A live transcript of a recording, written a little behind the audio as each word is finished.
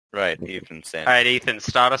Right, Ethan Santa. Alright, Ethan,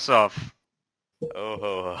 start us off.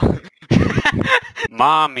 Oh.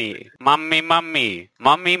 Mommy,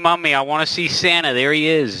 I want to see Santa. There he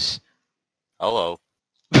is. Hello.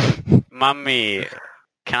 Mommy,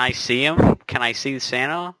 can I see him? Can I see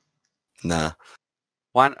Santa? Nah.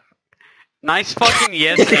 One. Nice fucking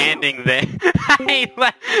yes ending there. Mommy,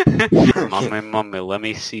 let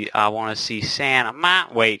me see. I want to see Santa.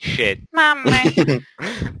 Wait, shit. Mommy,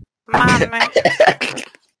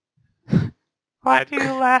 why do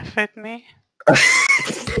you laugh at me?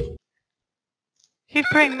 You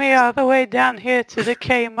bring me all the way down here to the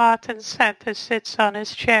Kmart and Santa sits on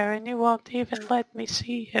his chair and you won't even let me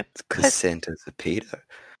see him. Because Santa's a pedo.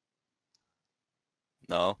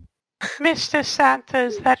 No. Mr. Santa,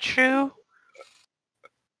 is that true?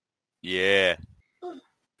 Yeah.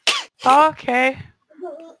 Okay.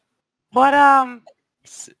 What,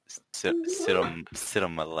 Sit on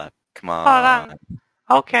my lap. Come on. hold on.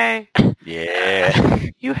 Okay. Yeah.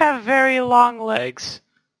 You have very long legs.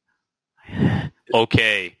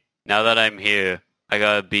 Okay. Now that I'm here, I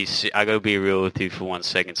gotta be real with you for 1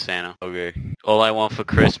 second, Santa. Okay. All I want for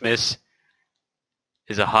Christmas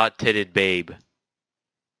is a hot-titted babe.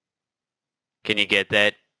 Can you get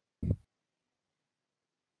that?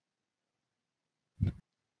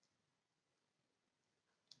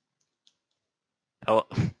 Hello?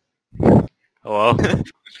 Hello?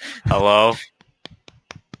 Hello?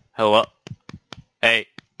 Hello? Hey.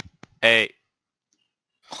 Hey.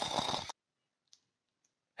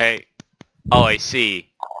 Hey. Oh, I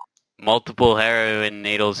see. Multiple heroin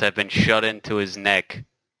needles have been shot into his neck.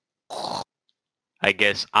 I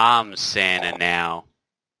guess I'm Santa now.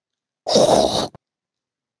 The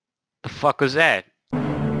fuck was that?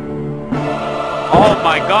 Oh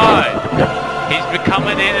my god! He's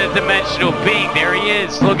becoming an interdimensional being. There he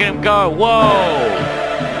is. Look at him go. Whoa!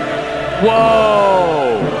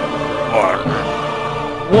 Whoa!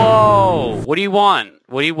 Whoa! What do you want?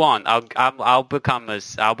 What do you want? I'll become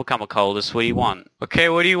a coldest. What do you want? Okay,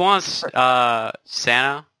 what do you want,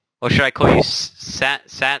 Santa? Or should I call you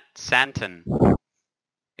Santan?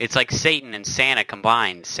 It's like Satan and Santa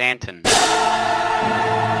combined. Santan.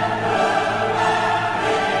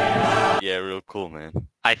 Yeah, real cool, man.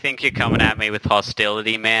 I think you're coming at me with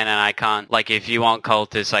hostility, man, and I can't, like, if you want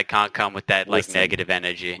cultists, I can't come with that, like, negative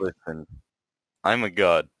energy. Listen. I'm a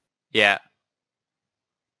god. Yeah.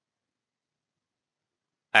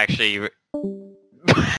 Actually,